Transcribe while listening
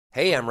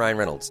Hey, I'm Ryan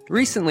Reynolds.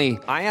 Recently,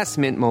 I asked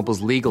Mint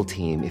Mobile's legal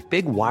team if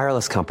big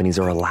wireless companies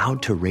are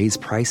allowed to raise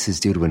prices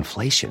due to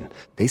inflation.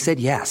 They said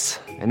yes.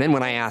 And then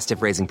when I asked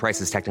if raising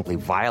prices technically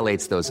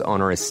violates those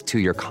onerous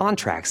two-year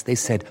contracts, they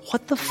said,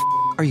 "What the f***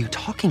 are you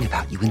talking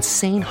about, you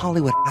insane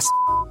Hollywood ass?"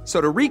 So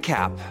to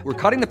recap, we're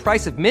cutting the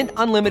price of Mint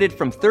Unlimited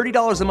from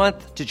 $30 a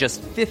month to just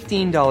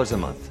 $15 a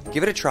month.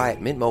 Give it a try at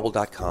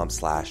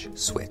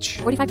mintmobile.com/switch.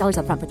 $45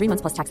 up front for 3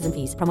 months plus taxes and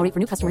fees. Promo rate for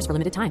new customers for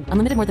limited time.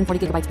 Unlimited more than 40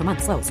 gigabytes per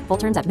month. Slows full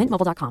terms at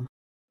mintmobile.com.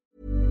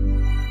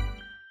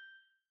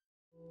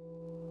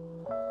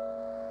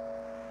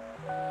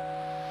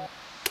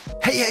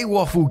 Hey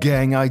Waffle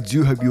Gang, I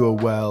do hope you are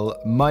well.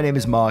 My name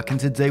is Mark and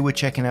today we're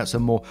checking out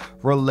some more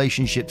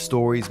relationship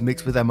stories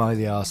mixed with Am I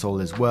the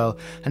Arsehole as well.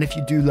 And if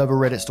you do love a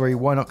Reddit story,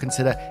 why not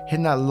consider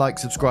hitting that like,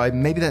 subscribe,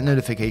 maybe that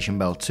notification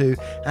bell too.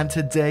 And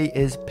today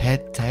is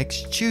Pet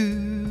Text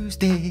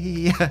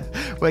Tuesday,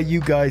 where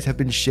you guys have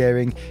been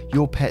sharing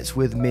your pets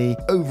with me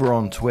over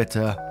on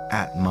Twitter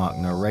at Mark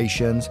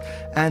Narrations,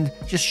 and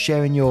just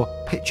sharing your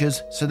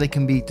pictures so they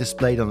can be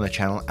displayed on the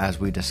channel as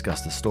we discuss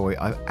the story.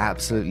 I've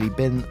absolutely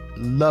been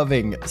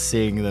loving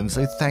seeing them,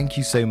 so thank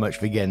you so much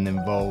for getting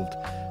involved.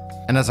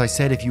 And as I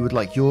said, if you would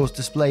like yours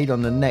displayed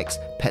on the next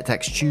Pet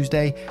Text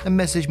Tuesday, then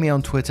message me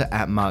on Twitter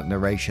at Mark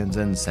Narrations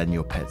and send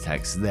your pet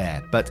text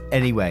there. But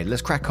anyway,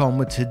 let's crack on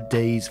with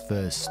today's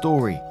first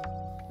story.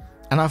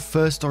 And our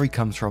first story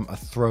comes from a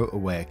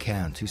throwaway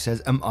account who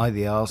says, "Am I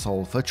the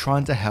arsehole for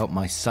trying to help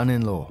my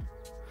son-in-law?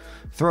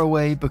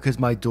 Throwaway because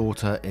my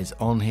daughter is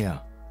on here.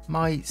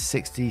 My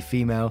 60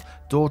 female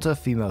daughter,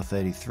 female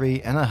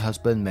 33, and her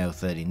husband, male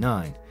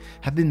 39,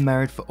 have been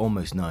married for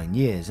almost 9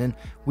 years, and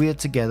we are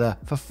together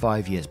for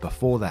 5 years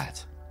before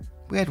that.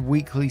 We had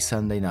weekly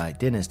Sunday night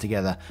dinners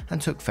together and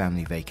took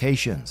family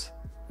vacations.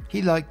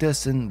 He liked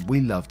us and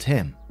we loved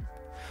him.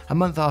 A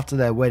month after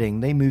their wedding,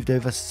 they moved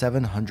over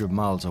 700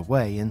 miles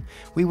away, and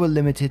we were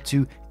limited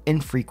to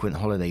infrequent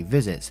holiday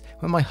visits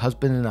when my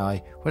husband and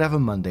I would have a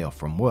Monday off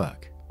from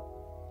work.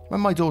 When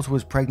my daughter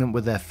was pregnant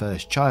with their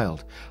first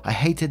child, I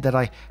hated that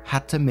I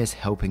had to miss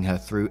helping her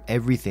through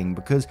everything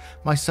because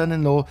my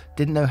son-in-law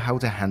didn't know how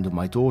to handle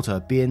my daughter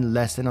being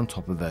less than on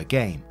top of her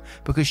game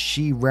because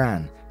she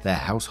ran their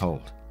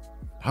household.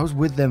 I was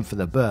with them for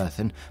the birth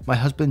and my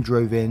husband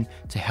drove in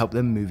to help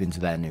them move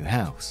into their new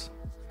house.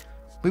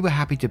 We were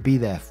happy to be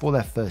there for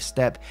their first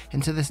step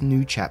into this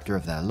new chapter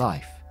of their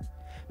life.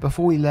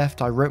 Before we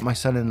left, I wrote my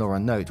son-in-law a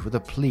note with a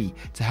plea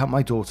to help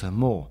my daughter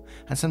more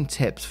and some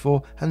tips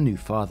for a new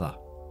father.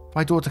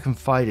 My daughter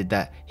confided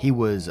that he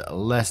was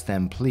less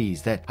than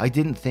pleased that I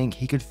didn't think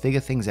he could figure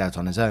things out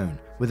on his own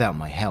without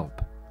my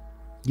help.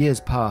 Years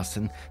passed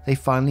and they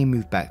finally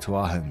moved back to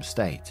our home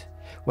state,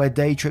 where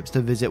day trips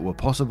to visit were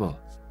possible.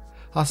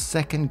 Our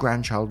second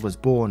grandchild was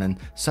born and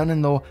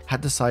son-in-law had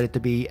decided to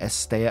be a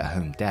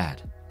stay-at-home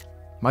dad.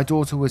 My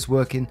daughter was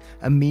working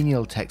a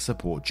menial tech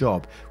support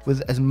job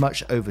with as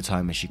much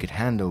overtime as she could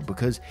handle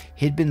because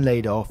he'd been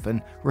laid off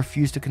and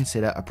refused to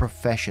consider a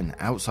profession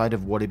outside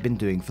of what he'd been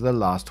doing for the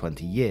last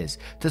 20 years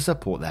to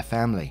support their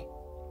family.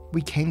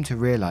 We came to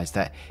realize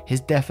that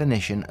his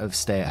definition of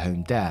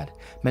stay-at-home dad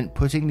meant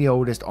putting the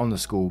oldest on the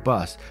school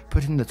bus,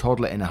 putting the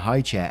toddler in a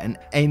high chair and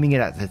aiming it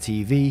at the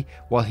TV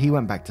while he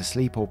went back to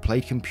sleep or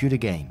played computer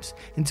games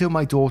until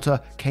my daughter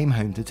came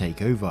home to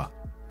take over.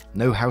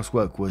 No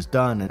housework was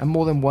done, and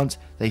more than once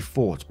they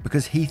fought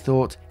because he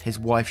thought his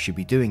wife should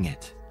be doing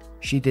it.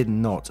 She did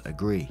not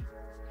agree.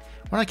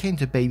 When I came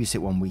to babysit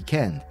one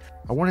weekend,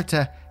 I wanted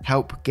to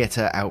help get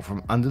her out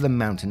from under the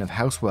mountain of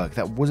housework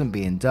that wasn't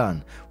being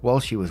done while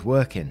she was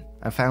working,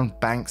 and found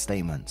bank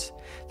statements.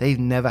 They've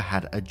never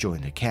had a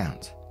joint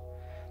account.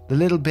 The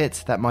little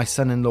bit that my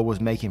son-in-law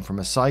was making from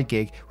a side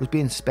gig was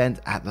being spent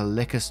at the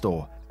liquor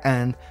store,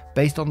 and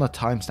based on the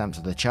timestamps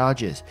of the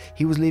charges,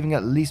 he was leaving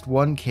at least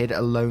one kid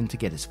alone to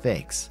get his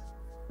fix.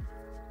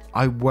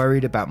 I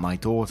worried about my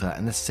daughter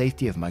and the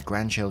safety of my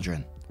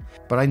grandchildren,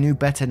 but I knew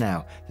better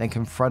now than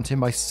confronting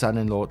my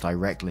son-in-law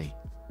directly.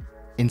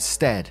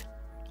 Instead,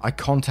 I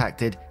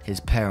contacted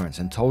his parents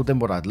and told them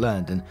what I'd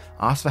learned and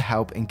asked for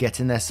help in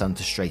getting their son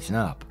to straighten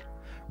up.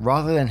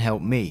 Rather than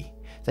help me,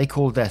 they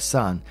called their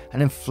son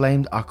and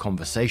inflamed our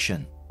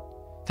conversation.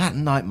 That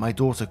night, my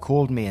daughter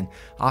called me and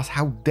asked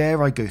how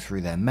dare I go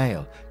through their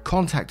mail,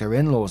 contact her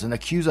in-laws and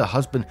accuse her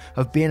husband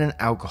of being an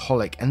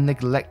alcoholic and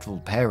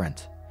neglectful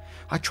parent.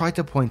 I tried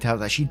to point out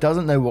that she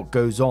doesn't know what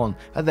goes on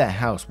at their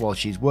house while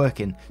she's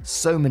working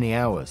so many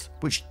hours,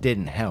 which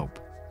didn't help.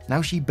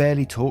 Now she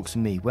barely talks to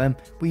me when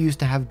we used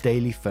to have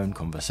daily phone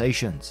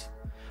conversations.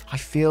 I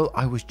feel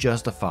I was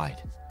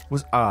justified.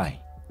 Was I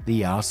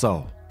the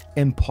arsehole?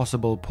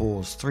 Impossible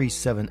Pause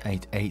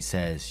 3788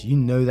 says, "You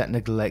know that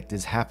neglect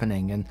is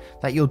happening and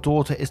that your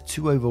daughter is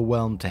too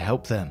overwhelmed to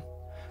help them.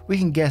 We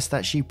can guess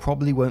that she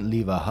probably won't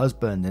leave her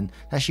husband and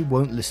that she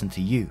won't listen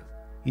to you.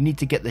 You need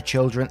to get the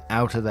children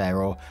out of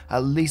there or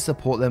at least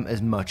support them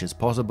as much as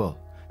possible.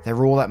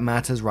 They're all that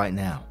matters right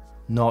now,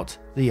 not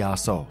the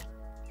arsehole."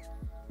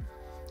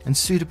 And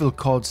Suitable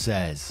Cod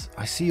says,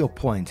 "I see your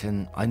point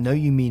and I know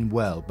you mean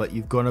well, but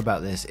you've gone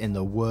about this in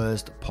the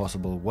worst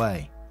possible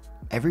way.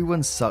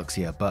 Everyone sucks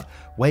here, but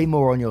way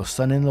more on your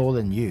son-in-law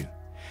than you.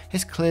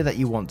 It's clear that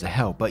you want to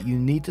help, but you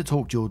need to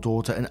talk to your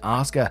daughter and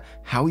ask her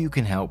how you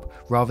can help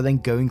rather than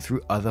going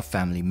through other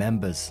family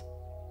members.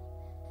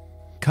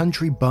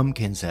 Country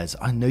Bumpkin says,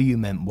 I know you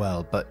meant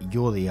well, but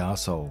you're the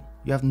arsehole.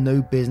 You have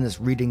no business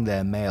reading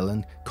their mail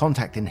and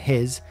contacting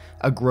his,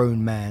 a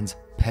grown man's,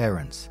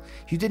 parents.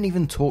 You didn't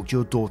even talk to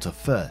your daughter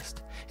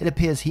first. It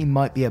appears he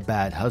might be a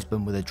bad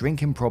husband with a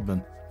drinking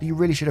problem, but you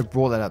really should have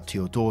brought that up to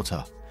your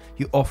daughter.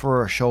 You offer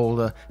her a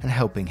shoulder and a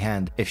helping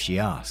hand if she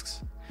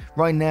asks.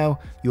 Right now,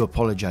 you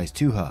apologize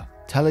to her,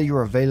 tell her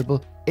you're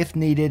available if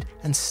needed,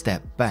 and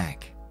step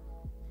back.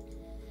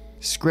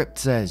 Script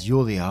says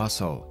you're the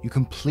arsehole. You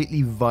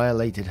completely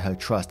violated her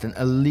trust and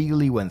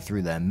illegally went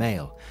through their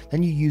mail.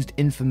 Then you used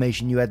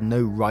information you had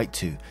no right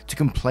to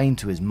complain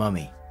to his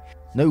mummy.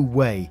 No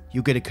way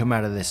you're going to come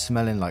out of this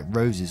smelling like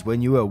roses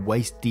when you were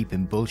waist deep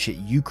in bullshit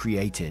you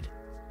created.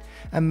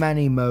 And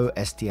Manny Mo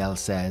STL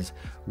says,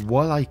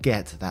 while I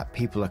get that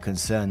people are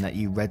concerned that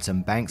you read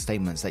some bank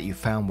statements that you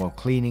found while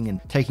cleaning and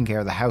taking care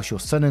of the house your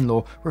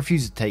son-in-law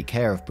refuses to take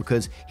care of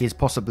because he is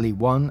possibly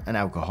 1, an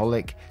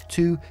alcoholic,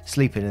 2,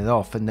 sleeping it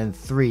off, and then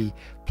 3,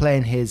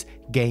 playing his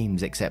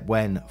games except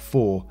when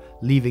 4,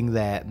 leaving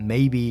their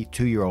maybe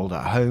 2-year-old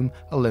at home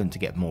alone to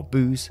get more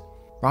booze.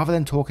 Rather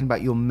than talking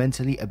about your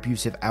mentally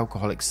abusive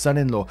alcoholic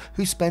son-in-law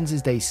who spends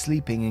his day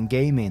sleeping and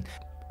gaming,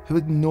 who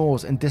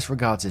ignores and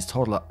disregards his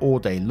toddler all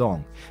day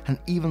long, and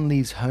even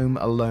leaves home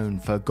alone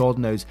for God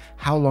knows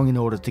how long in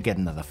order to get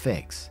another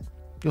fix.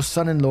 Your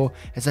son-in-law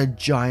is a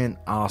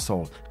giant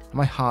arsehole, and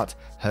my heart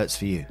hurts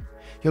for you.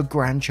 Your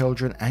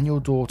grandchildren and your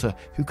daughter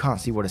who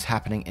can't see what is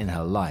happening in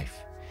her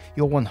life.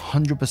 You're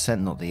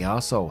 100% not the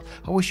arsehole.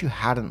 I wish you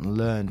hadn't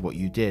learned what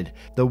you did,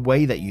 the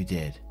way that you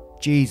did.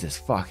 Jesus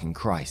fucking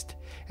Christ.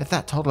 If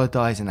that toddler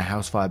dies in a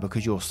house fire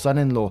because your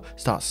son-in-law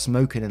starts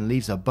smoking and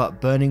leaves her butt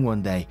burning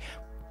one day,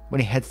 when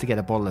he heads to get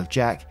a bottle of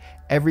Jack,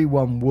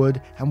 everyone would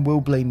and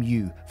will blame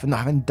you for not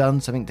having done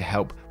something to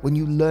help when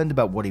you learned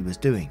about what he was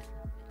doing.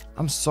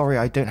 I'm sorry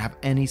I don't have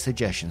any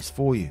suggestions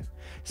for you.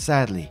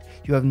 Sadly,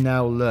 you have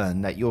now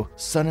learned that your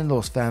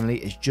son-in-law's family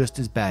is just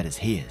as bad as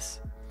he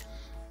is.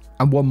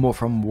 And one more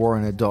from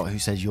Warren Adot who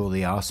says you're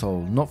the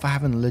arsehole, not for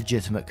having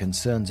legitimate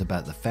concerns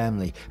about the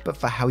family, but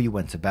for how you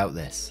went about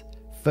this.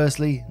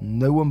 Firstly,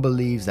 no one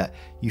believes that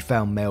you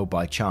found mail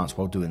by chance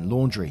while doing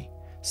laundry.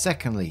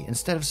 Secondly,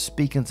 instead of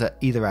speaking to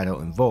either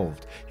adult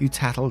involved, you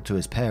tattled to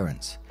his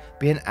parents.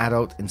 Be an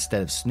adult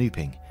instead of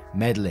snooping,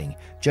 meddling,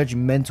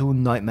 judgmental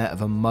nightmare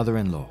of a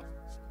mother-in-law.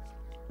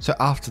 So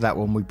after that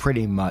one, we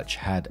pretty much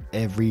had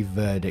every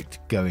verdict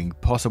going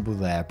possible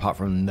there, apart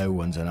from no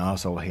one's an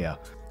arsehole here.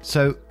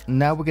 So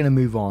now we're going to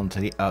move on to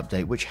the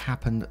update, which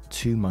happened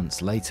 2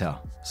 months later.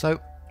 So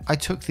I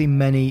took the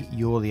many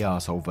you're the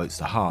arsehole votes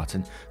to heart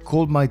and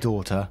called my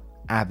daughter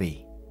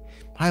Abby.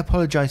 I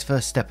apologised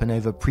for stepping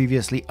over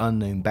previously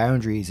unknown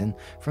boundaries, and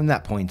from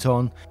that point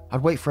on,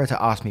 I'd wait for her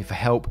to ask me for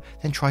help,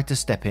 then try to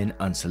step in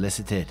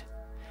unsolicited.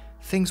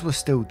 Things were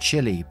still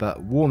chilly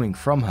but warming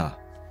from her.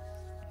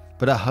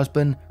 But her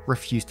husband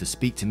refused to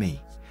speak to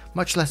me,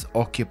 much less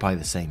occupy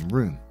the same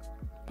room.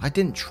 I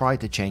didn't try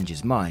to change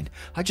his mind,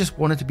 I just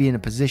wanted to be in a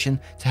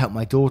position to help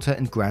my daughter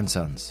and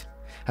grandsons.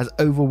 As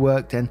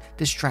overworked and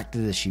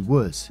distracted as she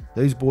was,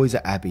 those boys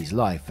are Abby's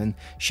life, and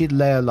she'd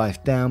lay her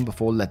life down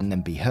before letting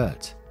them be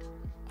hurt.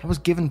 I was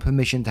given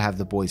permission to have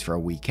the boys for a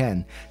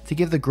weekend to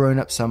give the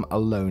grown-ups some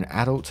alone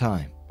adult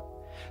time.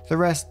 The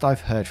rest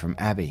I've heard from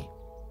Abby.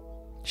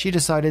 She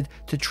decided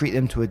to treat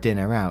them to a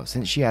dinner out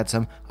since she had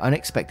some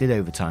unexpected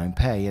overtime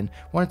pay and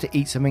wanted to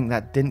eat something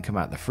that didn't come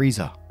out the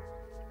freezer.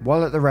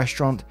 While at the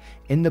restaurant,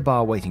 in the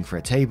bar waiting for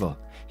a table,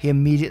 he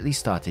immediately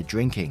started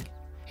drinking.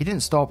 He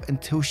didn't stop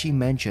until she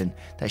mentioned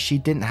that she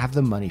didn't have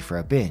the money for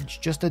a binge,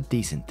 just a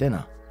decent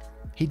dinner.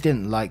 He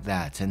didn't like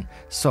that and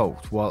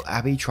sulked while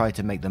Abby tried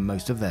to make the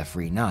most of their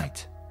free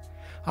night.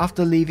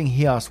 After leaving,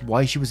 he asked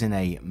why she was in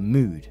a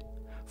mood.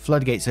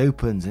 Floodgates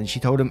opened and she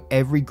told him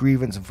every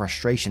grievance and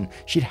frustration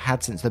she'd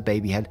had since the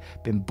baby had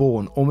been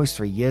born almost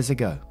 3 years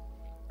ago.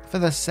 For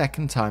the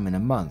second time in a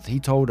month, he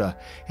told her,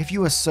 if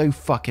you are so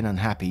fucking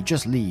unhappy,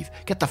 just leave,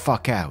 get the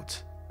fuck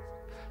out.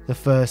 The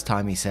first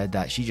time he said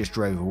that, she just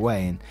drove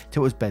away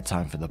until it was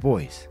bedtime for the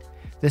boys.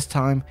 This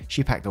time,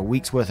 she packed a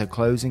week's worth of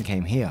clothes and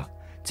came here,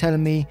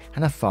 telling me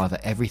and her father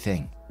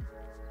everything.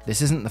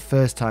 This isn't the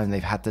first time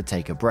they've had to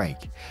take a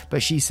break,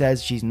 but she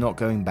says she's not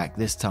going back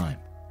this time.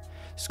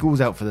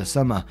 School's out for the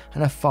summer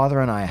and her father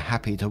and I are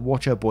happy to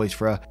watch her boys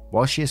for her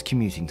while she is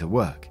commuting to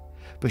work,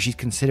 but she's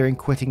considering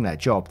quitting that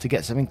job to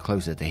get something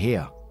closer to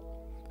here.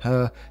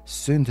 Her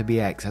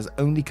soon-to-be ex has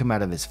only come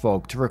out of his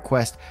fog to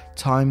request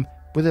time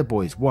with her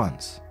boys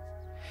once.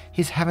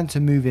 He's having to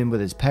move in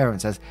with his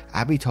parents as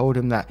Abby told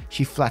him that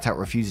she flat out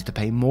refuses to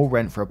pay more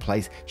rent for a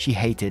place she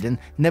hated and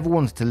never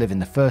wanted to live in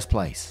the first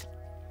place.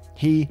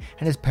 He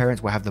and his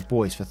parents will have the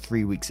boys for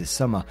 3 weeks this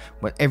summer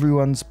when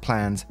everyone's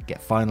plans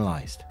get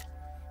finalised.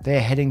 They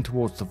are heading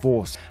towards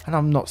divorce and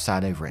I'm not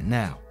sad over it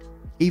now.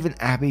 Even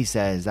Abby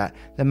says that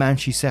the man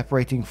she's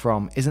separating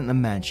from isn't the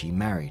man she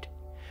married.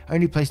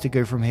 Only place to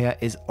go from here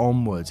is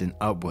onwards and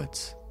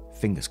upwards.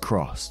 Fingers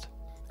crossed.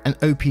 And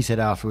OP said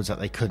afterwards that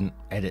they couldn't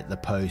edit the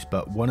post,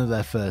 but one of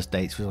their first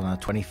dates was on her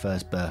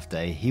 21st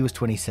birthday. He was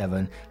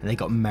 27 and they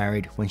got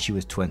married when she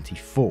was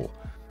 24.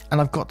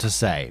 And I've got to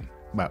say,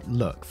 well,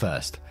 look,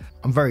 first,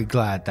 I'm very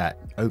glad that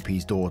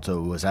OP's daughter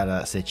was out of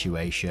that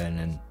situation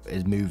and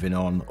is moving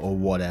on or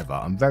whatever.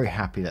 I'm very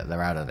happy that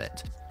they're out of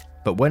it.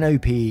 But when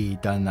OP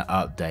done that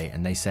update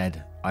and they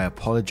said, I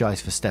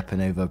apologise for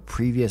stepping over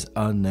previous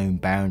unknown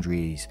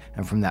boundaries,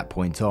 and from that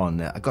point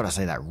on, I gotta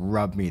say that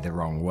rubbed me the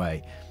wrong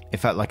way. It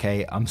felt like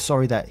I'm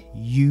sorry that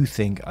you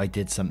think I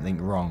did something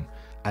wrong,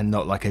 and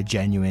not like a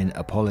genuine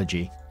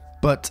apology.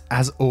 But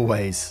as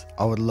always,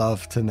 I would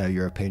love to know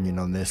your opinion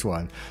on this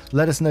one.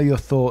 Let us know your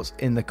thoughts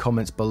in the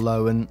comments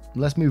below, and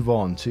let's move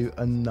on to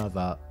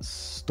another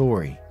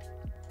story.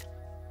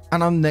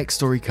 And our next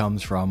story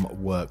comes from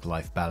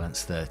Work-Life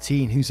Balance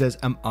 13, who says,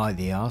 am I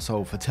the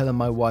arsehole for telling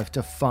my wife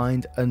to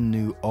find a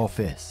new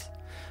office?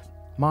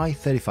 My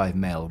 35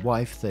 male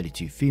wife,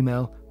 32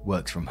 female,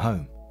 works from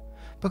home.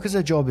 Because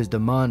her job is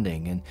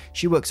demanding and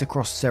she works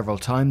across several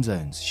time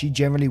zones, she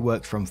generally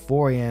works from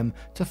 4 AM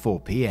to 4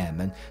 PM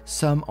and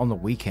some on the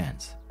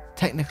weekends.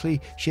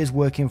 Technically, she is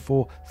working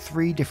for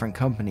 3 different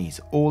companies,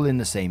 all in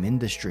the same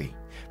industry,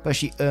 but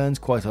she earns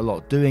quite a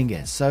lot doing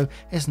it, so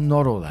it's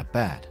not all that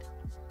bad.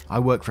 I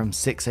work from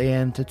 6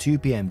 AM to 2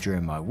 PM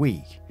during my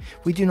week.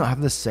 We do not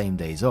have the same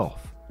days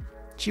off.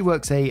 She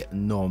works a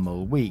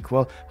normal week,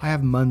 while I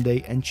have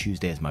Monday and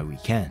Tuesday as my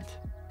weekend.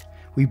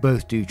 We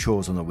both do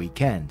chores on the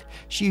weekend.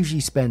 She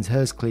usually spends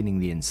hers cleaning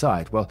the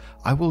inside, while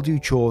I will do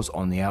chores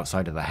on the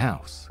outside of the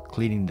house,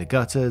 cleaning the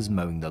gutters,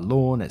 mowing the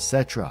lawn,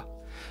 etc.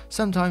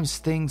 Sometimes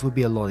things would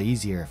be a lot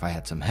easier if I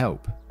had some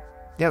help.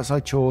 The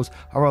outside chores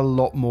are a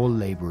lot more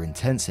labour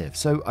intensive,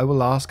 so I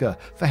will ask her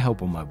for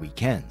help on my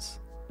weekends.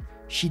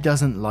 She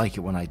doesn't like it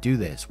when I do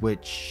this,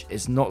 which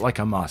is not like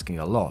I'm asking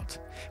a lot.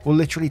 It will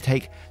literally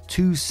take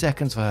 2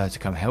 seconds for her to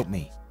come help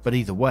me, but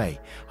either way,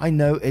 I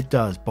know it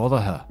does bother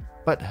her.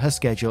 But her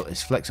schedule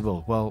is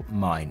flexible, while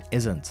mine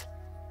isn't.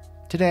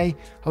 Today,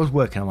 I was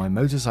working on my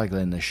motorcycle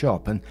in the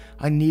shop and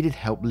I needed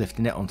help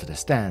lifting it onto the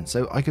stand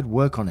so I could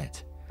work on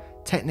it.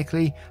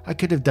 Technically, I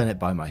could have done it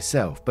by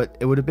myself, but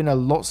it would have been a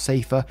lot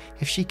safer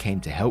if she came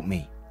to help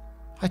me.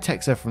 I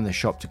text her from the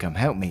shop to come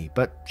help me,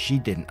 but she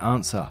didn't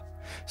answer.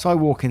 So I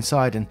walk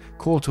inside and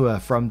call to her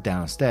from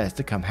downstairs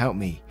to come help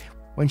me,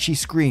 when she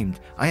screamed,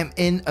 I am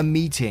in a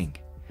meeting,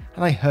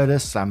 and I heard her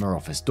slam her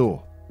office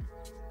door.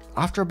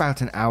 After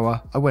about an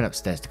hour, I went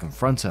upstairs to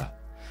confront her.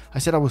 I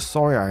said I was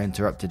sorry I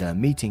interrupted her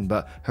meeting,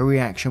 but her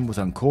reaction was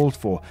uncalled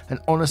for and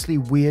honestly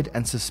weird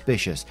and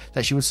suspicious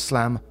that she would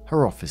slam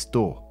her office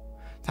door.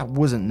 That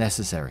wasn't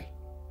necessary.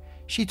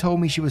 She told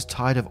me she was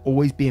tired of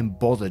always being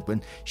bothered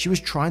when she was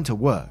trying to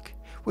work,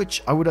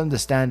 which I would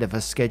understand if her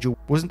schedule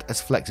wasn't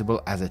as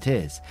flexible as it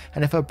is,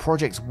 and if her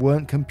projects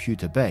weren't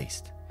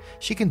computer-based.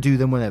 She can do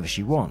them whenever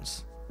she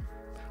wants.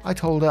 I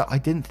told her I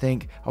didn't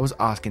think I was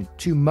asking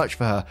too much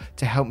for her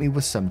to help me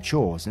with some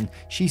chores, and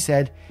she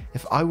said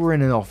if I were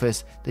in an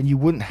office then you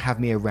wouldn't have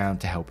me around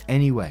to help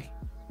anyway.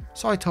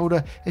 So I told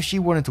her if she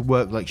wanted to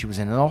work like she was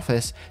in an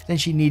office, then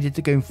she needed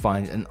to go and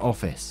find an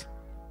office.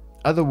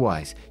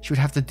 Otherwise, she would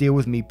have to deal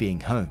with me being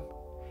home.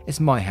 It's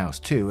my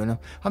house too, and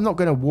I'm not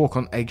going to walk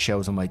on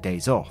eggshells on my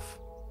days off.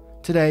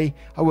 Today,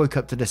 I woke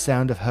up to the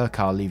sound of her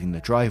car leaving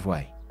the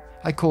driveway.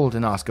 I called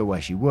and asked her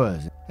where she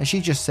was, and she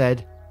just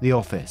said, the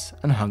office,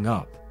 and hung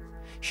up.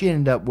 She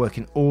ended up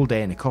working all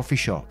day in a coffee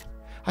shop.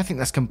 I think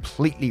that's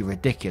completely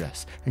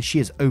ridiculous, and she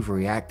is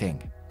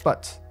overreacting.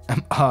 But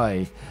am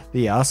I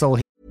the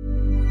arsehole?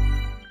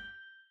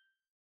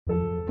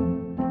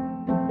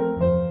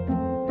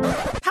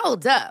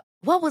 Hold up.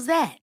 What was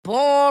that?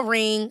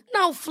 Boring.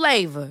 No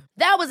flavor.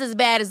 That was as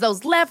bad as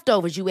those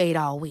leftovers you ate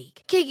all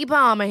week. Keke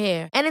Palmer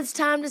here, and it's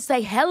time to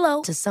say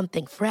hello to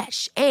something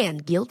fresh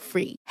and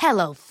guilt-free.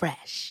 Hello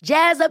Fresh.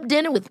 Jazz up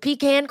dinner with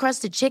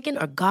pecan-crusted chicken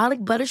or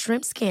garlic butter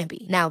shrimp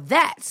scampi. Now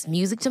that's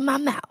music to my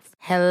mouth.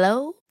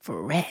 Hello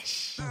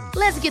Fresh.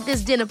 Let's get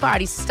this dinner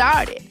party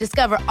started.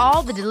 Discover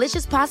all the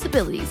delicious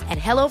possibilities at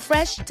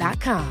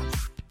HelloFresh.com.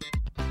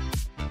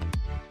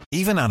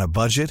 Even on a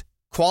budget,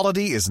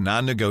 quality is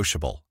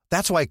non-negotiable.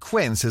 That's why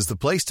Quince is the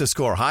place to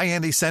score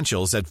high-end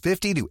essentials at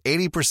 50 to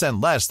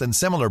 80% less than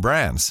similar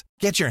brands.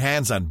 Get your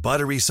hands on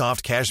buttery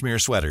soft cashmere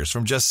sweaters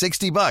from just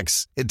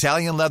 $60,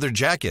 Italian leather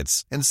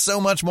jackets, and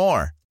so much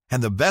more.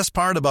 And the best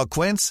part about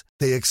Quince,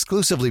 they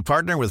exclusively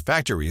partner with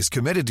factories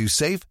committed to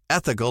safe,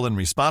 ethical, and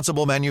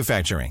responsible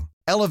manufacturing.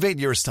 Elevate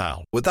your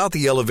style without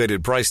the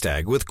elevated price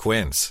tag with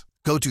Quince.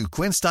 Go to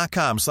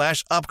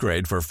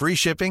quince.com/upgrade for free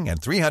shipping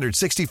and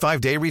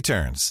 365-day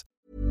returns.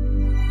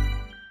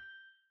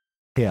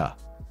 Here.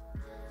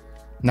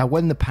 Now,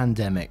 when the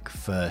pandemic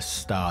first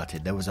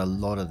started, there was a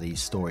lot of these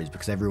stories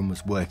because everyone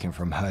was working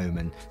from home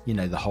and,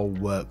 the whole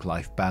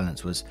work-life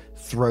balance was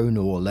thrown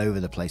all over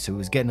the place. So it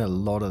was getting a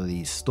lot of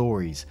these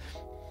stories.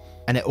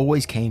 And it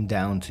always came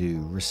down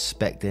to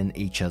respecting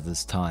each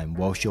other's time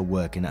whilst you're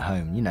working at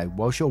home. You know,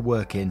 whilst you're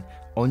working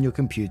on your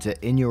computer,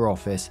 in your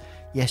office,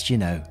 yes, you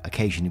know,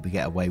 occasionally we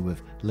get away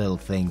with little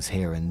things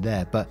here and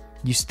there, but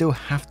you still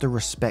have to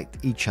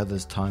respect each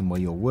other's time while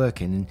you're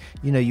working. And,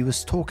 you know, you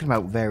was talking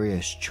about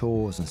various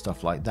chores and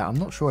stuff like that. I'm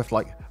not sure if,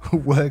 like,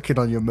 working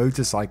on your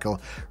motorcycle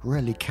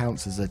really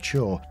counts as a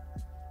chore.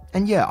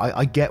 And yeah,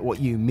 I get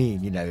what you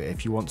mean. You know,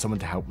 if you want someone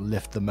to help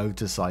lift the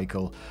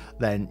motorcycle,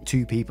 then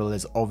 2 people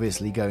is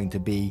obviously going to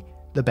be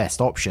the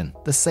best option,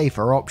 the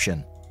safer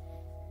option.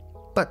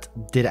 But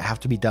did it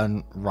have to be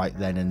done right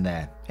then and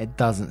there? It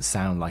doesn't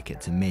sound like it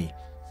to me.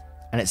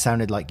 And it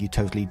sounded like you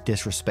totally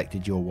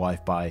disrespected your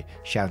wife by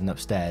shouting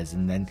upstairs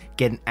and then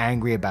getting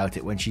angry about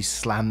it when she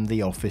slammed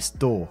the office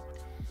door.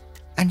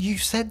 And you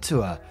said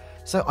to her,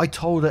 so I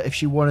told her if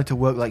she wanted to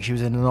work like she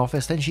was in an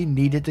office, then she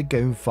needed to go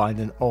and find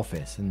an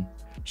office. And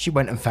she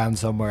went and found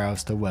somewhere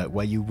else to work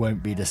where you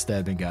won't be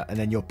disturbing her, and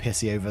then you're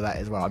pissy over that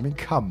as well. I mean,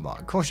 come on.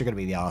 Of course you're going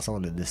to be the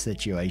arsehole in this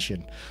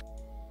situation.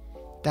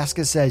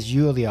 Daska says,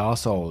 you're the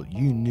arsehole.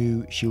 You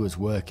knew she was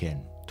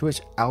working. To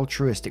which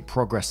Altruistic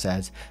Progress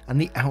says,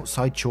 and the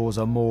outside chores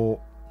are more...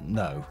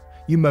 No.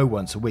 You mow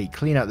once a week,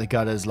 clean out the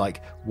gutters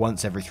like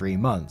once every 3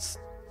 months.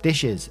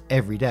 Dishes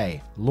every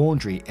day,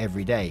 laundry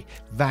every day,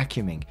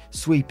 vacuuming,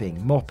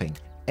 sweeping, mopping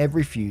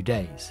every few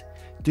days.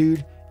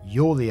 Dude,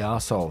 you're the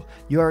arsehole.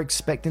 You are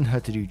expecting her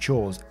to do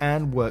chores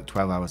and work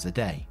 12 hours a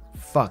day.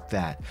 Fuck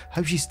that.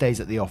 Hope she stays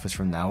at the office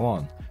from now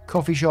on.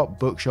 Coffee shop,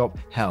 bookshop,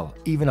 hell,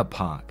 even a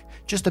park.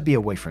 Just to be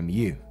away from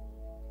you.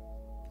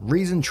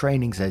 Reason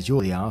Training says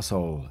you're the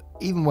arsehole.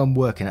 Even when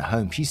working at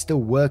home, she's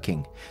still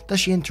working. Does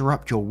she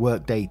interrupt your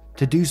workday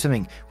to do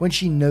something when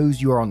she knows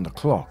you are on the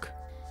clock?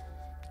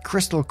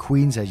 Crystal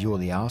Queen says you're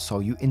the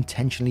arsehole. You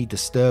intentionally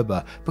disturb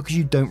her because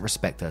you don't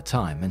respect her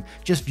time and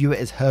just view it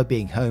as her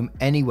being home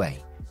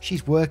anyway.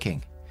 She's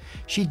working.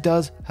 She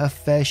does her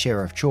fair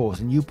share of chores,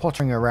 and you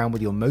pottering around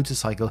with your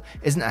motorcycle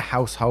isn't a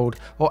household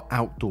or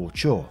outdoor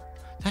chore.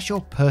 That's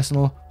your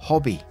personal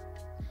hobby.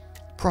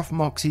 Prof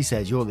Moxie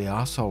says you're the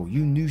arsehole.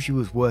 You knew she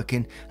was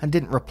working and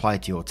didn't reply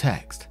to your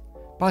text.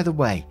 By the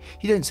way,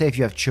 you don't say if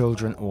you have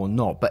children or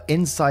not, but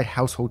inside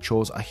household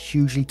chores are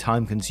hugely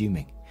time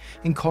consuming.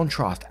 In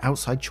contrast,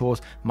 outside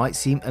chores might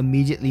seem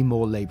immediately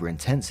more labour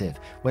intensive,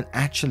 when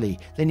actually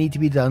they need to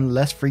be done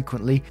less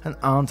frequently and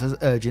aren't as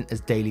urgent as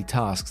daily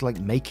tasks like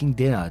making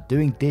dinner,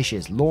 doing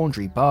dishes,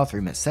 laundry,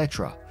 bathroom,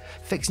 etc.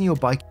 Fixing your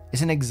bike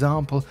is an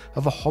example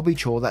of a hobby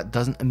chore that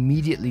doesn't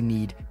immediately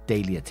need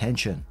daily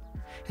attention.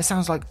 It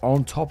sounds like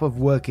on top of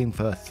working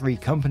for 3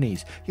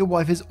 companies, your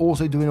wife is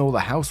also doing all the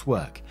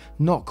housework.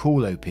 Not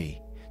cool, OP.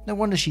 No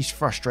wonder she's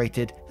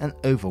frustrated and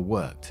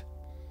overworked.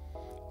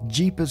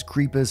 Jeepers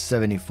Creepers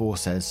 74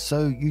 says,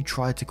 so you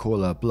tried to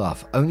call her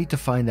bluff, only to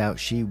find out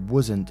she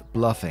wasn't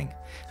bluffing.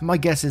 And my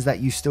guess is that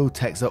you still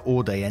text her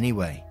all day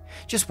anyway.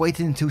 Just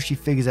waiting until she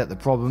figures out the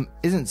problem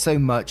isn't so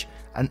much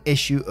an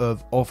issue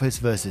of office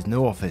versus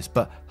no office,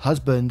 but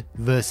husband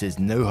versus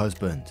no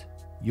husband.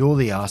 You're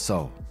the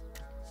arsehole.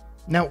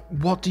 Now,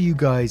 what do you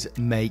guys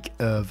make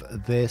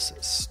of this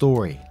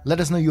story? Let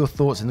us know your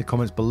thoughts in the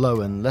comments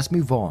below, and let's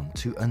move on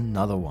to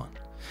another one.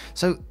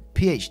 So,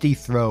 PhD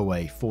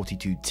Throwaway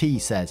 42T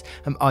says,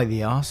 am I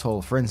the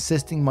arsehole for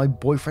insisting my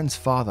boyfriend's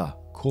father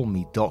call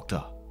me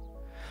doctor?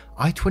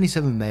 I,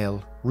 27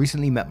 male,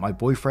 recently met my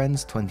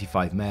boyfriend's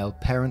 25 male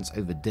parents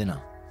over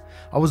dinner.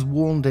 I was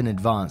warned in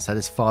advance that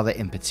his father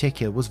in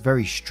particular was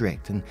very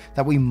strict and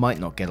that we might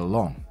not get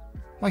along.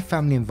 My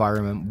family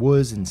environment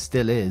was and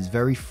still is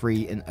very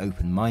free and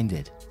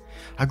open-minded.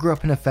 I grew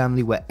up in a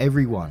family where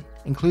everyone,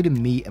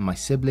 including me and my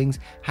siblings,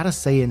 had a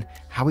say in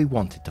how we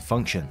wanted to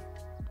function.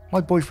 My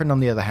boyfriend, on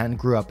the other hand,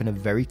 grew up in a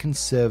very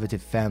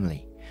conservative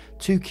family.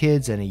 2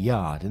 kids and a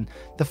yard, and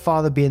the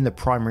father being the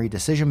primary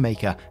decision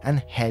maker and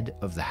head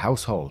of the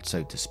household,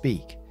 so to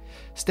speak.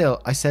 Still,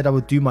 I said I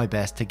would do my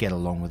best to get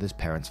along with his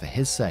parents for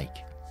his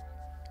sake.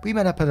 We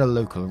met up at a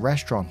local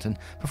restaurant, and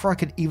before I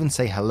could even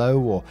say hello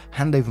or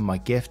hand over my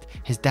gift,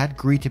 his dad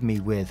greeted me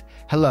with,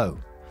 hello,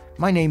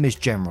 my name is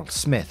General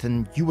Smith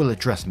and you will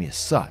address me as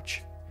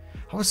such.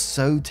 I was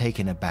so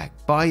taken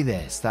aback by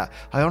this that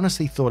I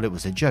honestly thought it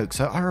was a joke,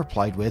 so I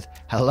replied with,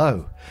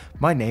 hello,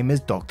 my name is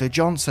Dr.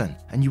 Johnson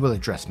and you will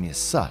address me as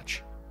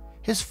such.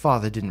 His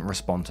father didn't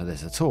respond to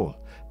this at all,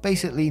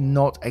 basically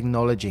not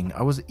acknowledging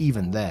I was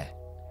even there.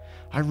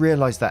 I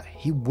realized that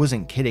he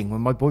wasn't kidding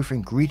when my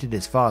boyfriend greeted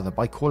his father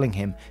by calling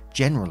him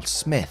General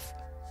Smith.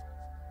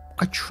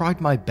 I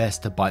tried my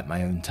best to bite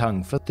my own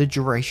tongue for the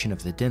duration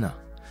of the dinner,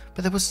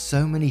 but there were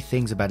so many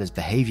things about his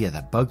behavior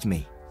that bugged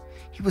me.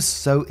 He was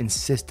so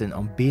insistent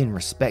on being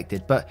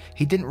respected, but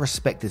he didn't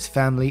respect his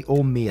family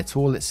or me at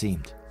all, it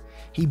seemed.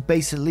 He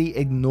basically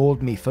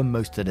ignored me for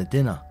most of the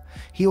dinner.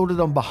 He ordered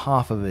on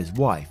behalf of his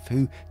wife,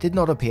 who did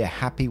not appear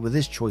happy with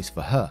his choice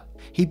for her.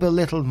 He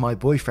belittled my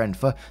boyfriend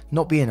for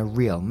not being a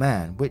real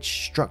man,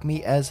 which struck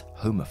me as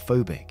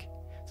homophobic.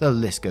 The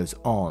list goes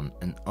on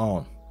and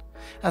on.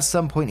 At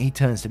some point he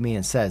turns to me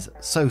and says,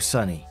 so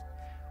Sonny,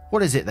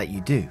 what is it that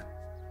you do?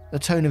 The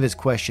tone of his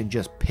question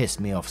just pissed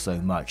me off so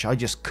much, I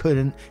just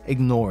couldn't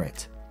ignore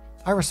it.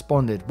 I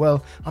responded,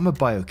 well, I'm a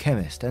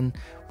biochemist and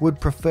would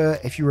prefer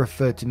if you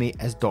referred to me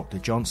as Dr.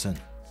 Johnson.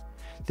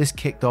 This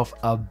kicked off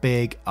a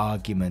big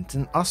argument,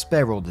 and I'll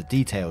spare all the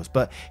details,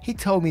 but he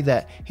told me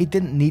that he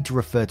didn't need to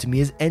refer to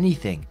me as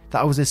anything,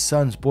 that I was his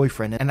son's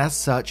boyfriend and as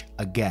such,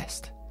 a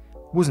guest.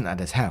 Wasn't at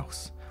his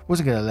house,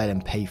 wasn't going to let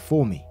him pay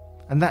for me,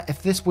 and that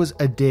if this was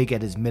a dig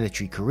at his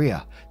military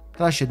career,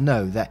 that I should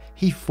know that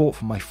he fought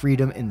for my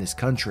freedom in this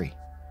country.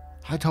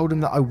 I told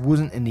him that I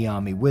wasn't in the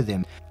army with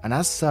him, and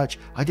as such,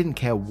 I didn't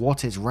care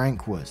what his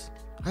rank was.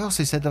 I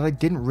also said that I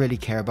didn't really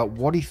care about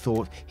what he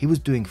thought he was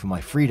doing for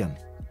my freedom.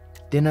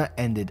 Dinner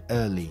ended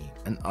early,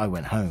 and I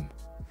went home.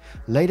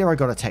 Later I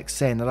got a text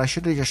saying that I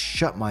should have just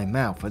shut my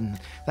mouth and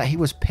that he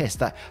was pissed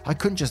that I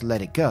couldn't just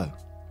let it go.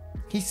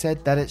 He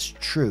said that it's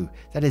true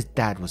that his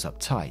dad was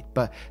uptight,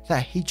 but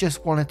that he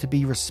just wanted to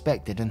be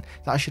respected and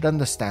that I should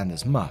understand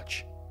as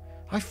much.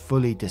 I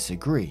fully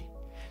disagree.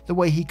 The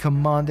way he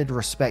commanded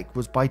respect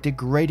was by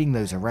degrading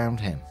those around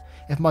him.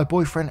 If my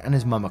boyfriend and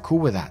his mum are cool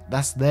with that,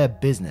 that's their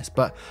business,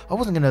 but I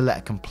wasn't going to let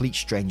a complete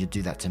stranger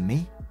do that to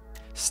me.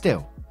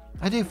 Still,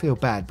 I do feel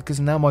bad because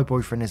now my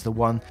boyfriend is the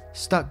one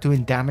stuck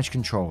doing damage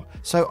control,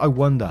 so I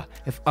wonder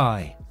if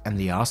I am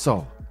the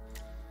arsehole.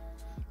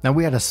 Now,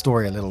 we had a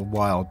story a little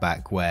while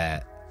back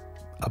where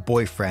a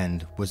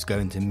boyfriend was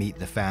going to meet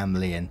the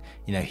family and,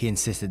 he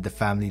insisted the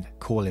family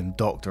call him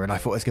doctor, and I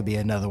thought it was going to be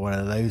another one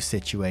of those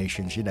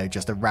situations,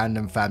 just a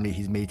random family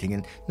he's meeting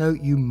and, no,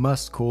 you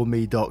must call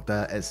me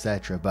doctor,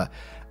 etc. But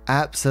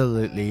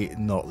absolutely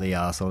not the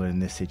arsehole in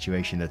this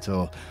situation at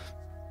all.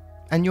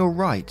 And you're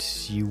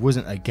right, you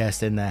wasn't a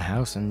guest in their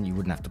house and you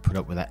wouldn't have to put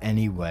up with that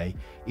anyway,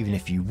 even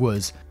if you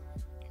was.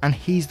 And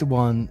he's the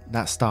one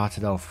that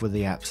started off with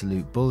the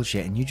absolute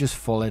bullshit and you just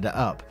followed it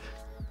up.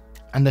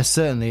 And there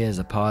certainly is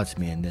a part of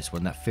me in this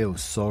one that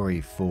feels sorry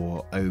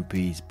for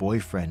OP's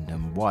boyfriend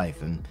and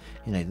wife, and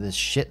there's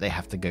shit they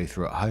have to go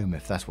through at home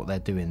if that's what they're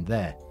doing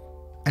there.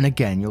 And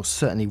again, you're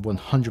certainly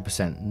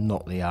 100%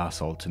 not the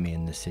arsehole to me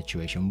in this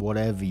situation,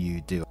 whatever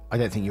you do. I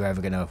don't think you're ever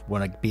going to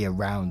want to be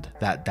around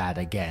that dad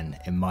again,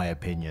 in my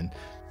opinion.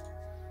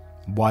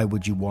 Why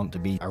would you want to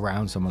be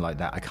around someone like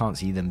that? I can't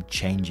see them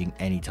changing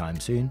anytime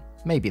soon.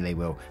 Maybe they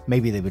will.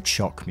 Maybe they would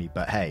shock me,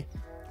 but hey.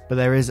 But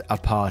there is a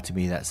part of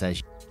me that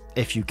says,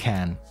 if you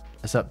can,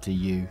 it's up to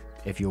you,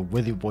 if you're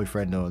with your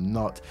boyfriend or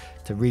not,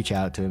 to reach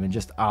out to him and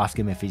just ask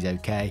him if he's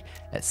okay,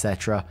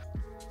 etc.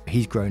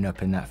 He's grown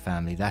up in that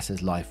family. That's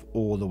his life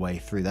all the way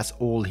through. That's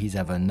all he's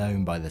ever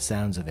known by the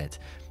sounds of it.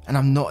 And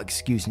I'm not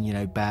excusing,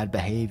 bad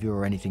behavior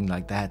or anything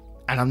like that.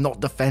 And I'm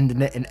not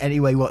defending it in any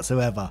way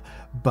whatsoever.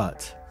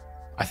 But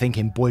I think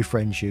in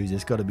boyfriend shoes,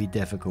 it's got to be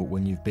difficult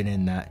when you've been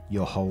in that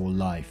your whole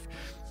life.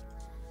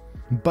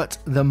 But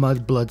the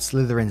Mudblood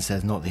Slytherin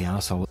says not the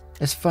arsehole.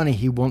 It's funny,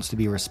 he wants to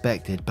be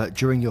respected, but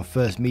during your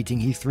first meeting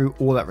he threw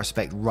all that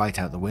respect right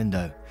out the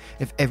window.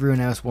 If everyone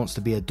else wants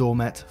to be a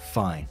doormat,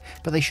 fine,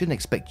 but they shouldn't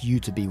expect you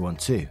to be one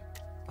too.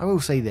 I will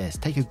say this,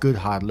 take a good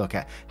hard look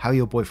at how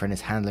your boyfriend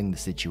is handling the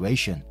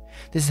situation.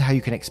 This is how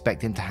you can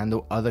expect him to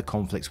handle other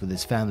conflicts with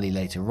his family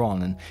later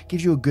on, and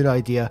gives you a good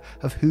idea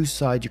of whose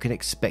side you can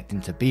expect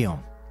him to be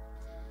on.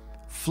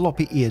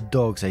 Floppy-eared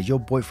dog says your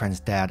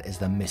boyfriend's dad is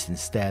the missing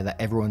stair that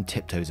everyone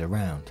tiptoes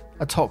around.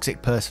 A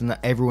toxic person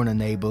that everyone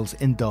enables,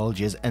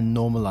 indulges and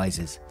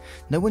normalizes.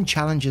 No one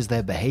challenges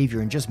their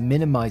behavior and just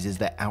minimizes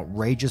their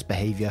outrageous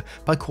behavior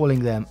by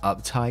calling them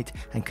uptight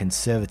and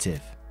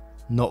conservative.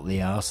 Not the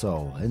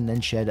arsehole, and then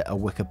shared a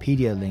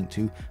Wikipedia link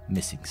to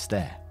missing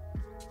stair.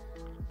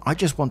 I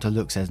just want to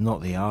look says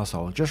not the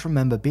arsehole. Just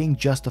remember, being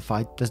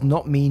justified does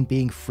not mean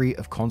being free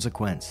of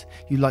consequence.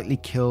 You likely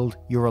killed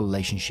your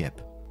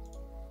relationship.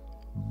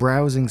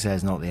 Browsing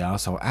says not the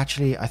arsehole.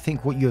 Actually, I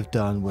think what you have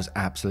done was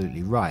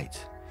absolutely right.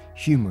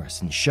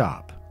 Humorous and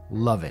sharp.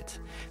 Love it.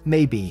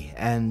 Maybe,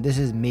 and this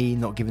is me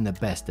not giving the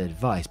best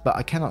advice, but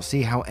I cannot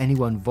see how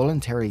anyone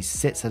voluntarily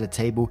sits at a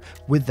table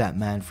with that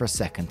man for a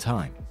second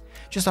time.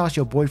 Just ask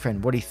your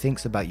boyfriend what he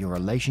thinks about your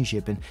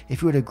relationship and if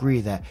he would agree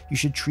that you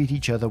should treat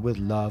each other with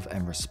love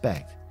and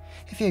respect.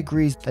 If he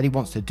agrees that he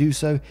wants to do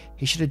so,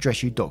 he should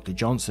address you Dr.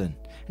 Johnson.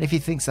 And if he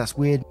thinks that's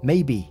weird,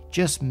 maybe,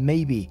 just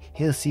maybe,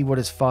 he'll see what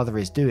his father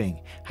is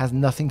doing has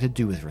nothing to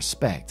do with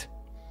respect.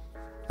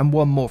 And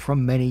one more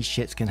from Many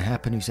Shits Can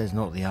Happen who says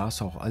not the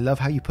arsehole. I love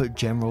how you put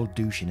General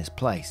Douche in his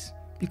place.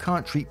 You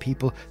can't treat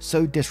people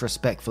so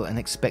disrespectful and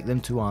expect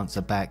them to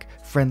answer back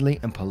friendly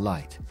and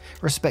polite.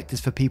 Respect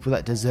is for people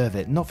that deserve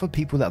it, not for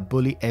people that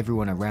bully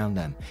everyone around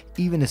them,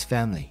 even his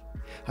family.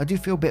 I do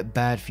feel a bit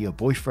bad for your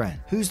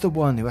boyfriend. Who's the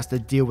one who has to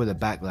deal with the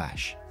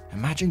backlash?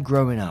 Imagine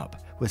growing up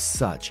with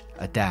such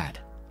a dad.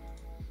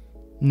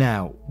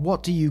 Now,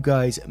 what do you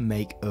guys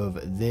make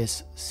of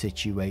this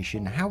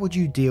situation? How would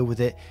you deal with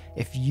it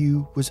if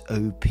you was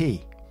OP?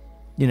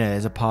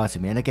 There's a part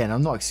of me, and again,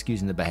 I'm not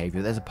excusing the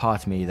behavior, there's a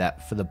part of me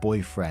that for the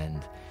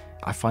boyfriend,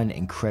 I find it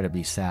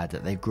incredibly sad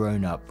that they've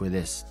grown up with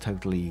this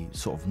totally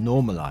sort of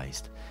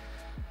normalized.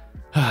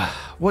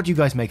 What do you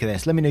guys make of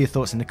this? Let me know your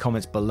thoughts in the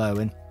comments below,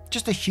 and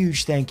Just a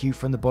huge thank you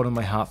from the bottom of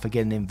my heart for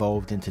getting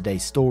involved in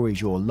today's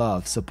stories, your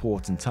love,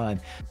 support and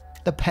time.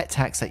 The pet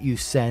tax that you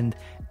send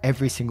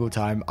every single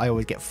time, I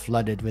always get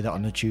flooded with it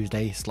on a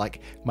Tuesday. It's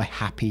like my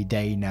happy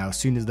day now. As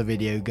soon as the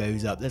video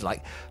goes up, there's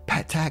like,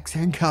 pet tax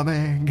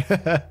incoming.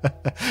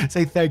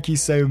 So thank you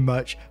so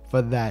much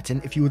for that.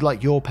 And if you would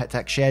like your pet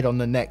tax shared on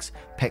the next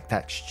Pet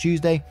Tax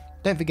Tuesday,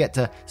 don't forget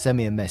to send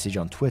me a message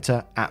on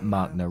Twitter at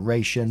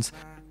MarkNarrations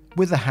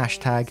with the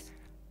hashtag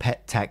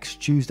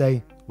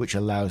PetTaxTuesday, which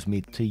allows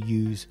me to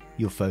use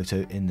your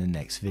photo in the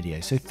next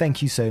video. So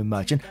thank you so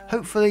much, and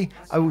hopefully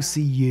I will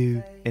see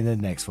you in the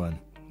next one.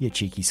 You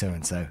cheeky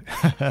so-and-so.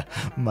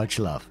 Much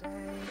love.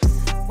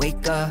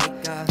 Wake up,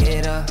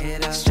 get up,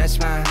 stretch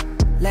my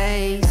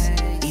legs,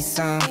 eat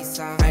some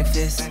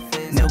breakfast,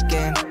 milk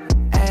and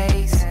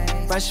eggs,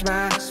 brush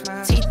my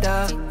teeth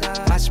up,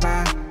 wash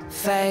my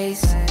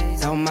face,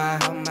 throw my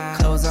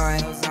clothes on.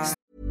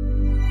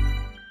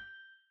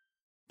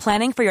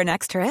 Planning for your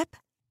next trip?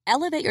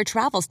 Elevate your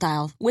travel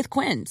style with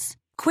Quince.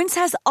 Quince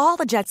has all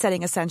the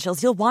jet-setting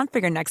essentials you'll want for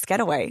your next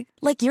getaway,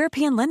 like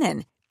European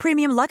linen,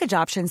 premium luggage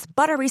options,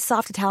 buttery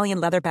soft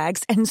Italian leather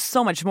bags, and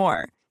so much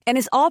more. And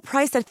is all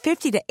priced at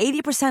 50 to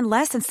 80%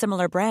 less than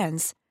similar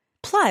brands.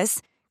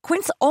 Plus,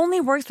 Quince only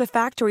works with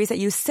factories that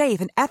use safe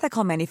and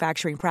ethical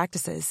manufacturing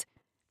practices.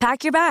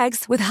 Pack your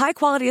bags with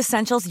high-quality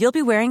essentials you'll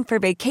be wearing for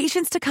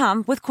vacations to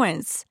come with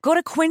Quince. Go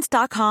to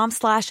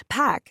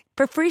quince.com/pack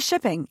for free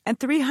shipping and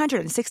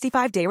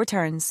 365-day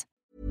returns.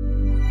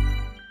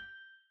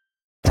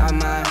 Start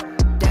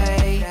my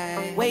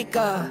day, wake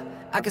up,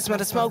 I can smell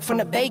the smoke from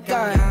the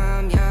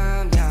bacon.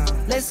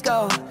 Let's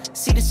go,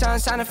 see the sun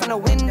shining from the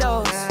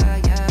windows.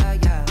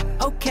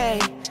 Okay,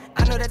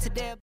 I know that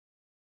today